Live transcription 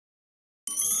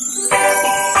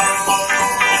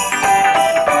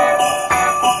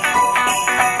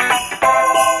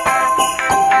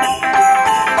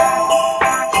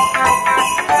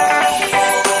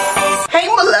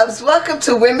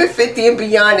to Women 50 and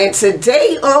Beyond, and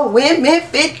today on Women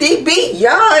 50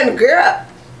 Beyond, girl,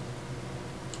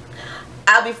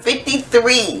 I'll be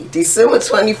 53 December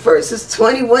 21st. It's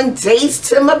 21 days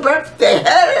to my birthday.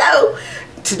 Hello.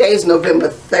 Today is November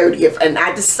 30th, and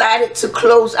I decided to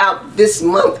close out this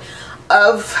month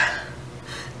of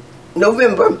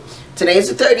November. Today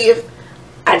is the 30th.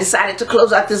 I decided to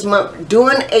close out this month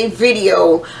doing a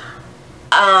video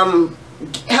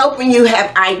helping you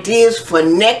have ideas for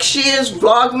next year's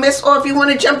Vlogmas, or if you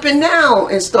want to jump in now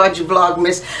and start your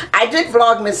Vlogmas. I did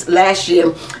Vlogmas last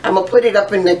year. I'm going to put it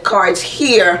up in the cards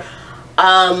here.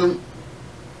 I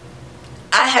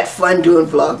had fun doing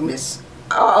Vlogmas.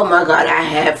 Oh my God, I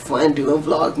had fun doing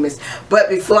Vlogmas. But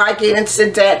before I get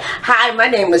into that, hi, my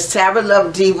name is Tara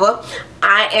Love Diva.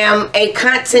 I am a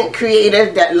content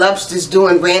creator that loves just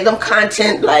doing random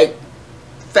content like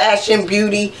fashion,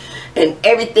 beauty, and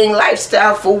everything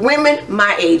lifestyle for women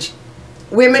my age.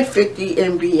 Women 50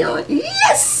 and beyond.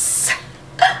 Yes!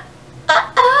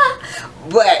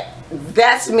 But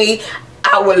that's me.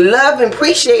 I would love and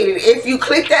appreciate it if you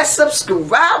click that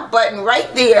subscribe button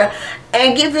right there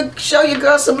and show your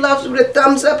girl some love with a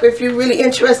thumbs up if you're really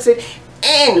interested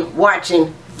in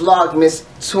watching Vlogmas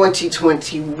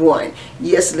 2021.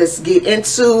 Yes, let's get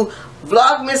into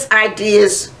Vlogmas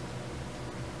ideas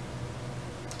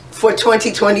for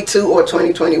 2022 or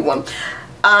 2021.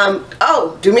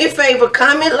 Oh, do me a favor,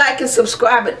 comment, like, and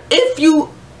subscribe. And if you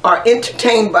are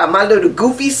entertained by my little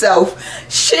goofy self,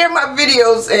 share my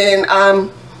videos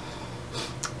and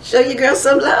show your girl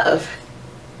some love.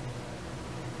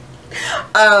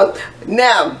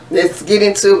 Now let's get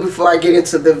into it. Before I get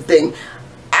into the thing,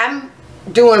 I'm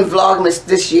doing Vlogmas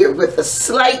this year with a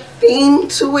slight theme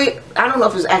to it. I don't know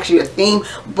if it's actually a theme,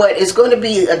 but it's going to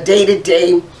be a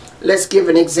day-to-day. Let's give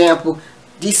an example.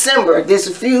 December, there's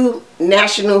a few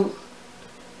national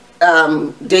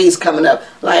days coming up,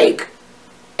 like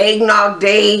Eggnog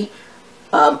Day,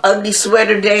 Ugly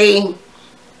Sweater Day,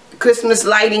 Christmas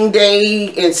Lighting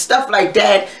Day, and stuff like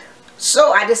that.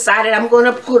 So I decided I'm going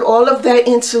to put all of that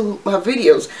into my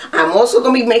videos. I'm also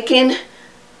going to be making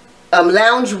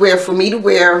loungewear for me to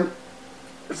wear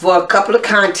for a couple of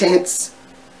contents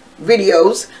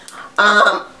videos.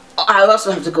 I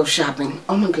also have to go shopping.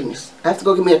 Oh my goodness. I have to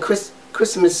go get me a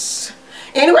Christmas.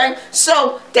 Anyway,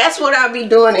 so that's what I'll be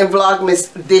doing in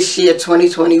Vlogmas this year,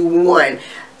 2021.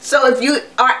 So if you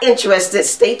are interested,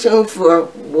 stay tuned for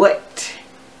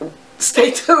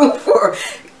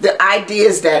the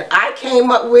ideas that I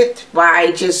came up with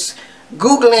by just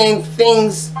Googling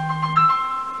things.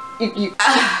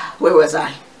 Where was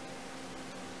I?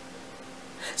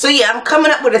 So yeah, I'm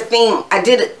coming up with a theme. I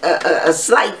did a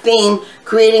slight theme,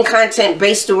 creating content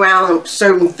based around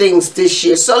certain things this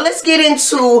year. So let's get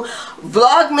into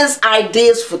Vlogmas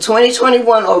ideas for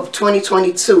 2021 or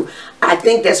 2022. I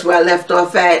think that's where I left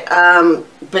off at.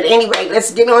 But anyway, let's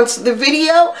get on to the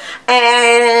video.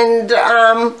 And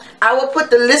I will put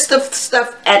the list of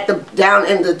stuff down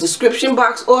in the description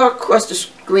box or across the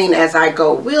screen as I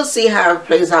go. We'll see how it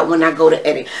plays out when I go to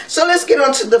edit. So let's get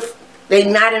on to they're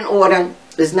not in order.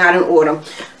 It's not in order.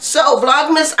 So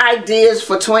Vlogmas ideas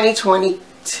for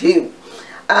 2022.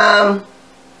 Come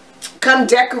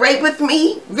decorate with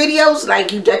me videos,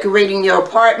 like you decorating your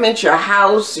apartment, your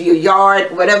house, your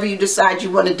yard, whatever you decide you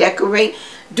want to decorate.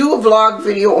 Do a vlog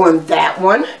video on that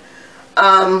one.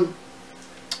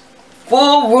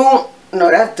 Full room.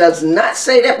 No, that does not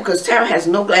say that because Tara has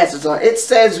no glasses on. It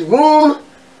says room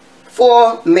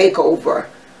for makeover.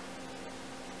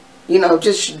 You know,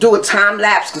 just do a time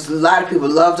lapse, because a lot of people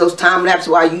love those time lapse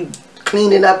while you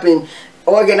cleaning up and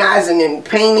organizing and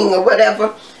painting or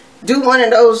whatever. Do one of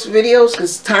those videos,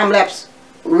 because time lapse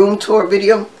room tour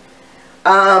video.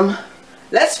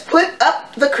 Let's put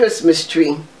up the Christmas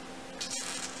tree.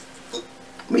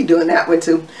 We doing that one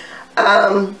too.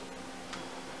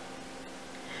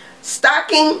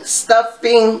 Stocking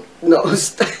stuffing. No,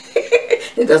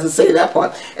 it doesn't say that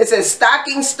part. It says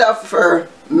stocking stuff for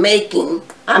making.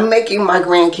 I'm making my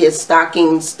grandkids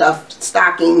stockings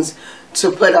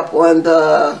to put up on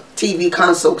the TV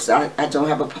console because I don't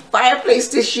have a fireplace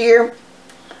this year.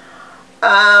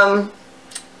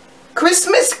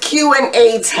 Christmas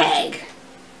Q&A tag.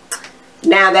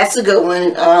 Now that's a good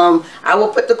one. I will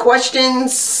put the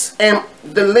questions and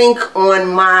the link on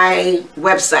my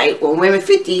website on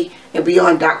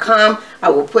women50andbeyond.com. I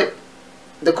will put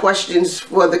the questions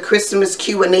for the Christmas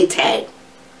Q&A tag.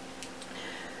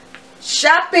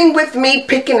 Shopping with me,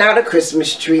 picking out a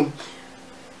Christmas tree.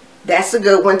 That's a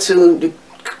good one too.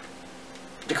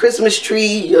 The Christmas tree,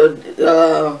 your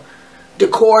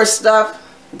decor stuff.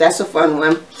 That's a fun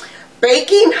one.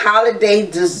 Baking holiday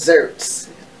desserts.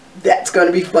 That's going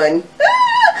to be fun.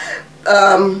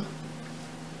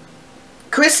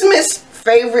 Christmas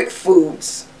favorite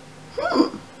foods.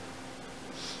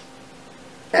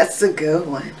 That's a good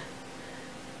one.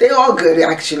 They're all good,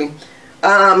 actually.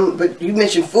 But you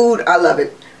mentioned food. I love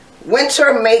it.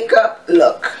 Winter makeup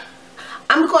look.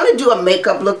 I'm going to do a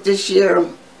makeup look this year.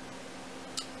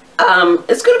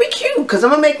 It's going to be cute because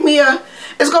I'm going to make me a...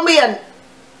 It's going to be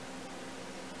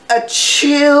a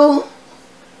chill,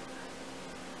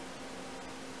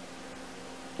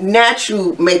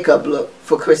 natural makeup look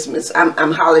for Christmas.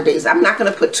 I'm holidays. I'm not going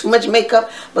to put too much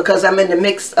makeup because I'm in the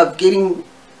mix of getting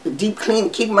deep clean,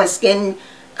 keeping my skin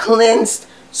cleansed.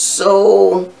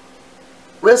 So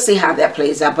we'll see how that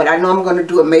plays out. But I know I'm going to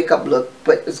do a makeup look,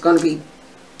 but it's going to be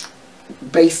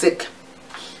basic.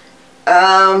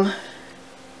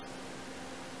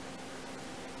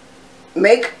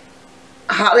 Make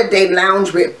holiday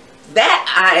loungewear. That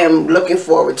I am looking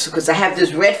forward to because I have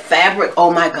this red fabric. Oh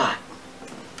my God.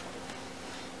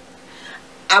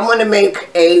 I'm going to make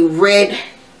a red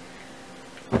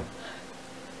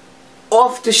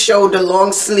off the shoulder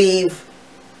long sleeve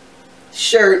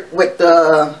shirt with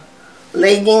the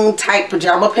legging type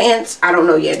pajama pants. I don't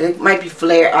know yet. It might be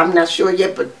flare. I'm not sure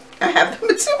yet, but I have the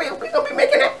material. We're going to be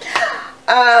making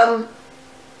it.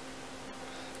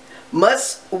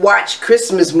 Must watch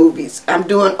Christmas movies. I'm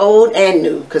doing old and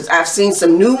new because I've seen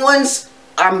some new ones.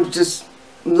 I'm just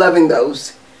loving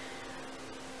those.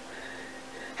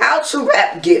 How to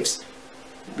wrap gifts.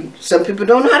 Some people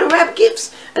don't know how to wrap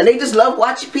gifts and they just love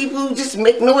watching people just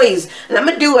make noise. And I'm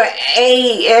going to do a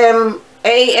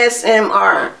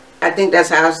ASMR. I think that's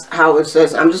how it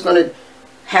says. I'm just going to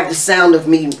have the sound of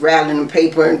me rattling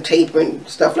paper and tape and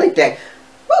stuff like that.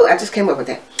 Woo, I just came up with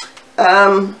that.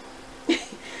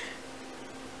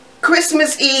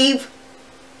 Christmas Eve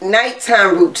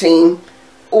nighttime routine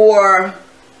or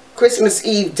Christmas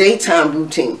Eve daytime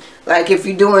routine. Like if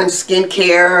you're doing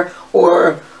skincare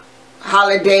or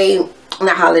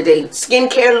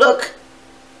skincare look.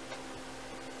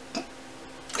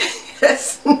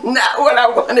 That's not what I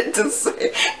wanted to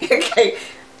say. Okay.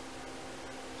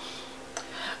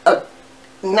 A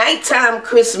nighttime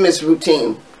Christmas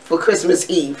routine for Christmas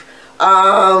Eve.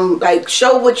 Like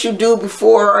show what you do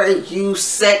before you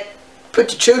put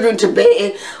the children to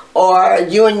bed, or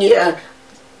you and your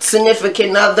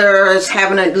significant others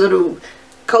having a little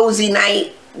cozy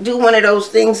night. Do one of those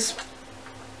things.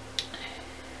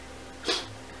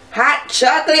 Hot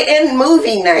chocolate and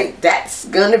movie night. That's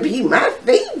gonna be my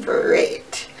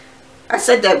favorite. I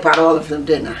said that about all of them,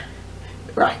 didn't I?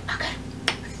 Right,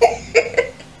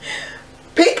 okay.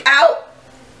 Pick out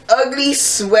ugly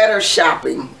sweater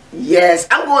shopping. Yes,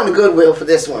 I'm going to Goodwill for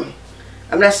this one.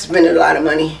 I'm not spending a lot of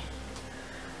money.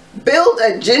 Build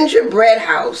a gingerbread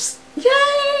house.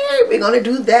 Yay, we're going to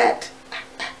do that.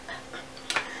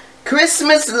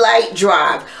 Christmas light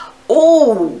drive.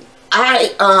 Oh,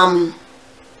 I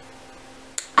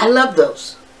love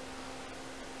those.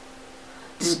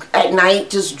 Just at night,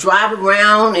 just drive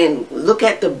around and look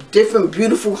at the different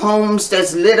beautiful homes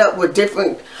that's lit up with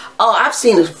different... Oh, I've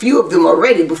seen a few of them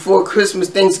already before Christmas,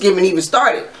 Thanksgiving even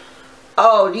started.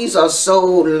 Oh, these are so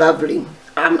lovely.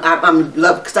 I'm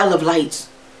love because I love lights.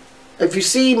 If you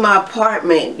see my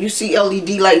apartment, you see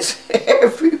LED lights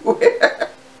everywhere.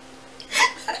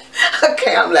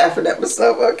 Okay, I'm laughing at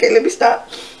myself. Okay, let me stop.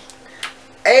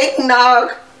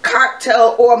 Eggnog,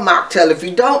 cocktail or mocktail. If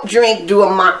you don't drink, do a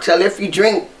mocktail. If you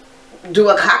drink, do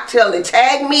a cocktail and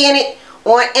tag me in it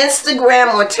on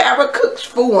Instagram or Tara Cooks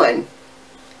for one.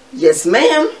 Yes,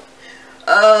 ma'am.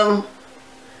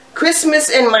 Christmas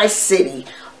in my city.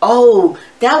 Oh,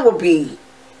 that would be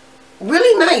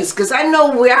really nice because I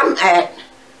know where I'm at.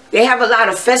 They have a lot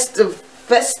of festivities.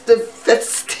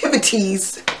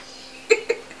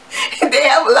 They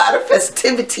have a lot of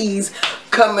festivities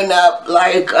coming up,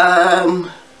 like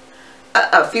a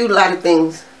lot of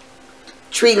things,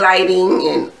 tree lighting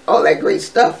and all that great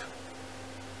stuff.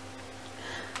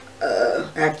 I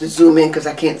have to zoom in because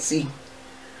I can't see.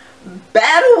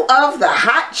 Battle of the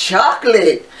hot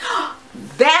chocolate.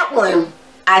 That one,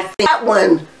 I think that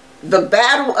one, the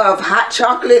battle of hot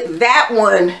chocolate, that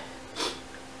one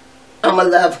I'ma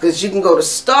love because you can go to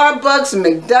Starbucks,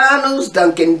 McDonald's,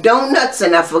 Dunkin' Donuts,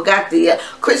 and I forgot the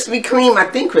Krispy Kreme. I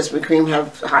think Krispy Kreme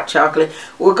have hot chocolate.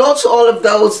 We'll go to all of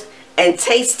those and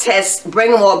taste test,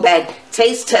 bring them all back,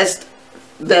 taste test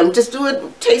them. Just do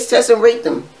a taste test and rate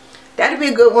them. That'd be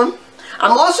a good one.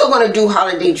 I'm also going to do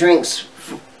holiday drinks,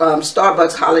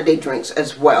 Starbucks holiday drinks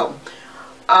as well.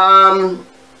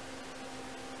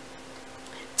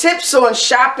 Tips on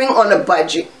shopping on a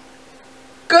budget.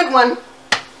 Good one.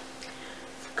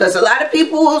 Because a lot of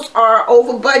people are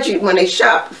over budget when they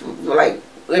shop, like,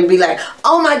 and be like,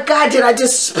 oh my God, did I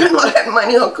just spend all that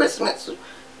money on Christmas?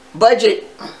 Budget.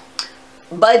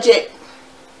 Budget.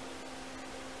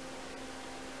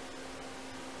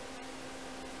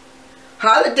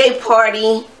 Holiday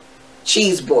party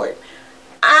cheese board.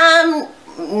 I'm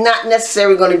not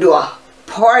necessarily going to do a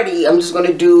party. I'm just going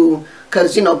to do,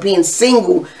 because, you know, being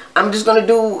single, I'm just going to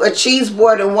do a cheese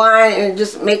board and wine and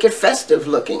just make it festive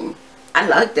looking. I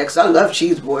like that because I love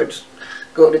cheese boards.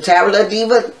 Go to Tara La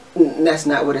Diva. That's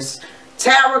not what it's.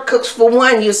 Tara Cooks for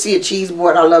One. You'll see a cheese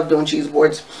board. I love doing cheese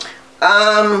boards.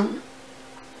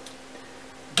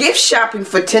 Gift shopping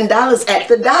for $10 at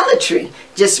the Dollar Tree.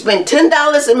 Just spend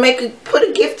 $10 and put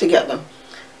a gift together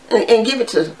and give it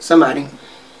to somebody.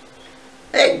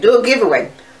 Hey, do a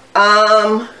giveaway.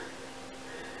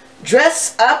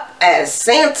 Dress up as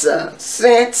Santa.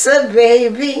 Santa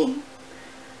baby.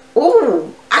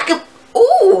 Ooh,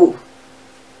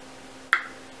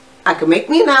 I could make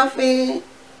me an outfit.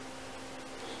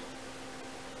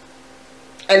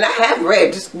 And I have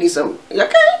red, just need some.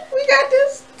 Okay, we got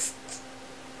this.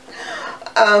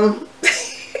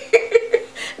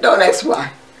 Don't ask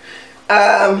why.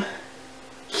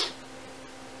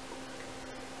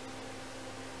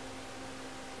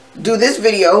 Do this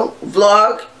video,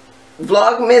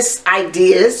 Vlogmas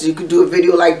ideas. You could do a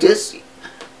video like this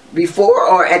before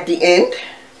or at the end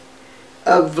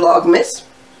of Vlogmas.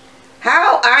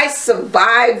 How I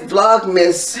survived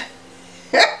Vlogmas.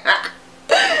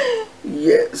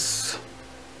 Yes.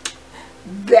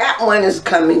 That one is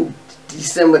coming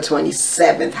December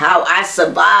 27th. How I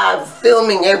survived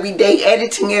filming every day,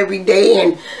 editing every day,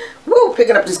 and woo,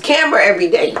 picking up this camera every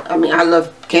day. I mean, I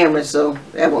love cameras, so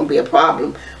that won't be a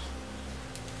problem.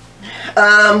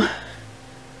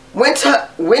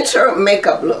 Winter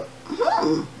makeup look.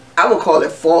 I would call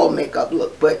it fall makeup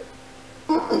look, but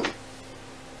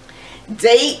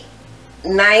date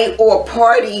night or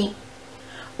party,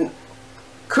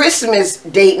 Christmas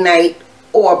date night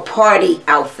or party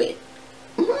outfit.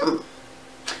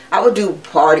 I would do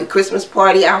Christmas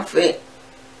party outfit,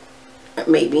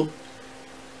 maybe.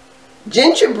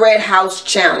 Gingerbread house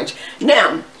challenge.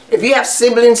 Now, if you have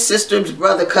siblings, sisters,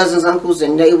 brother, cousins, uncles,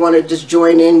 and they want to just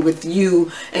join in with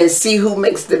you and see who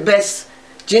makes the best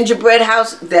gingerbread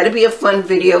house, that'd be a fun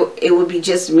video. It would be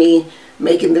just me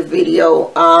making the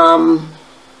video. I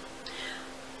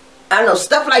don't know,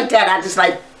 stuff like that. I just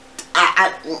like,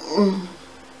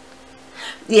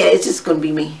 yeah, it's just gonna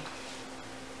be me.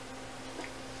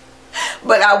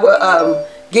 But I will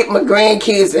get my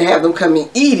grandkids and have them come and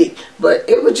eat it. But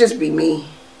it would just be me.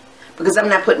 Because I'm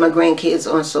not putting my grandkids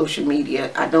on social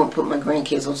media. I don't put my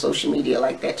grandkids on social media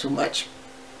like that too much.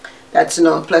 That's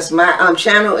no. Plus my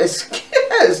channel is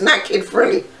is not kid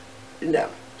friendly. No.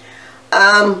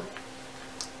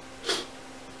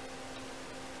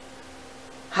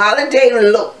 Holiday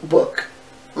lookbook.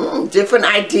 Different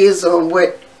ideas on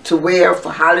what to wear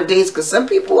for holidays, because some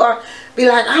people be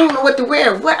like, I don't know what to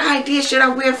wear. What idea should I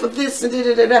wear for this? And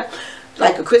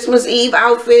like a Christmas Eve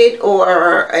outfit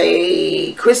or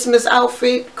a Christmas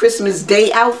outfit, Christmas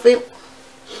Day outfit.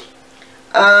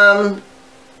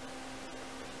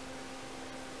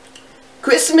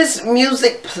 Christmas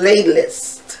music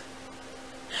playlist.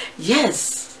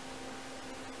 Yes.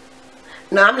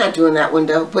 No, I'm not doing that one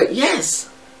though, but yes.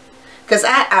 Because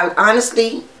I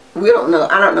honestly, we don't know.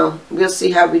 I don't know. We'll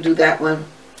see how we do that one.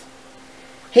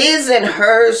 His and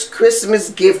hers Christmas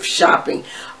gift shopping.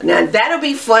 Now that'll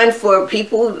be fun for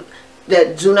people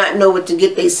that do not know what to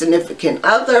get their significant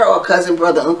other or cousin,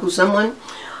 brother, uncle, someone.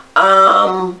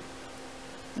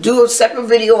 Do a separate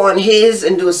video on his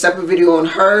and do a separate video on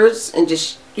hers, and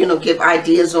just, you know, give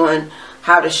ideas on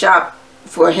how to shop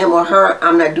for him or her.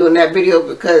 I'm not doing that video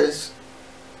because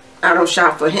I don't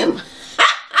shop for him.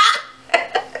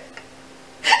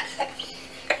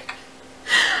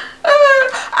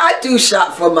 I do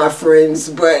shop for my friends,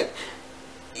 but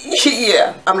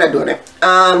yeah, I'm not doing it.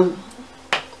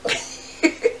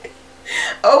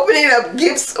 Opening up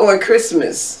gifts on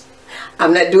Christmas.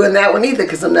 I'm not doing that one either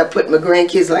because I'm not putting my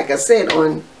grandkids, like I said,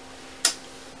 on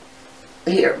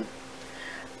here.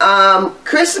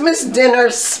 Christmas dinner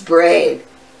spread.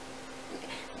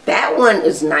 That one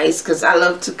is nice because I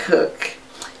love to cook.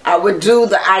 I would do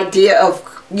the idea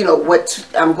of, you know, what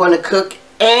I'm going to cook,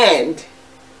 and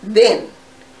then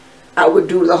I would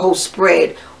do the whole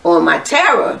spread on my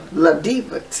Tara La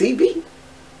Diva TV.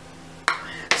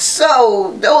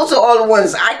 So those are all the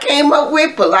ones I came up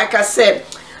with, but like I said,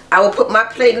 I will put my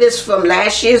playlist from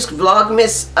last year's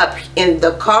Vlogmas up in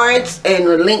the cards and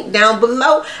a link down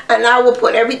below, and I will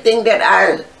put everything that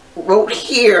I wrote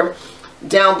here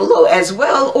down below as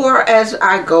well, or as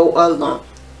I go along.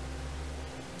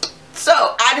 So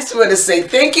I just want to say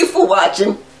thank you for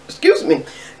watching. Excuse me.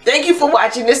 Thank you for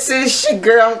watching. This is your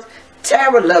girl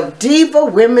Tara Love, Diva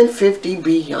Women 50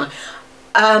 Beyond.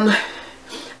 I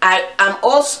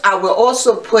will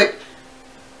also put,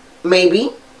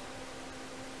 maybe,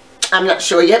 I'm not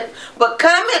sure yet, but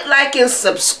comment, like, and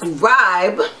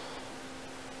subscribe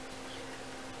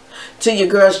to your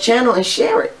girl's channel and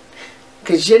share it.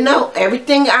 Because you know,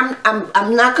 everything,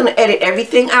 I'm not going to edit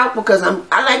everything out, because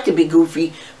I like to be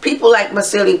goofy. People like my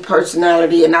silly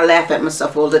personality, and I laugh at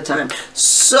myself all the time.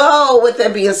 So with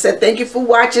that being said, thank you for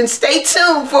watching. Stay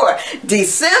tuned for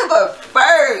December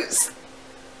 1st.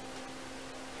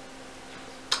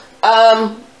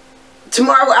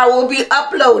 Tomorrow I will be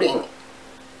uploading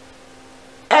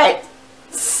at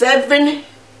 7.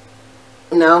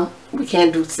 No, we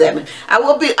can't do 7. I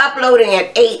will be uploading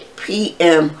at 8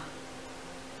 p.m.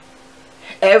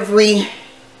 every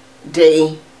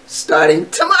day starting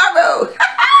tomorrow.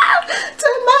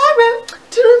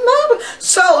 tomorrow.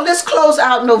 So let's close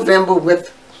out November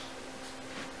with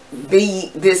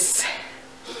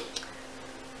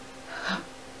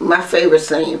my favorite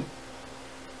saying.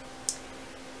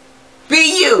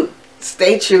 Be you.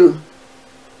 Stay true.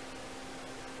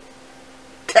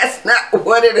 That's not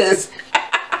what it is.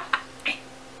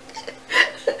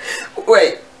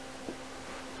 Wait.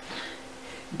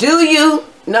 Do you?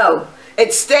 No.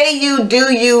 It's stay you,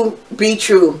 do you, be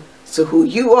true. So who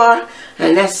you are,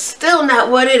 and that's still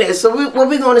not what it is. So what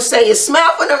we're going to say is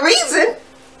smile for the reason.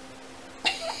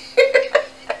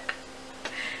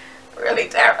 Really,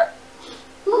 Tara?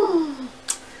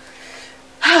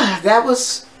 That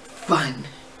was fun.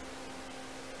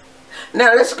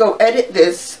 Now let's go edit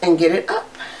this and get it up.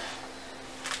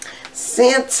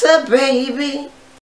 Santa baby.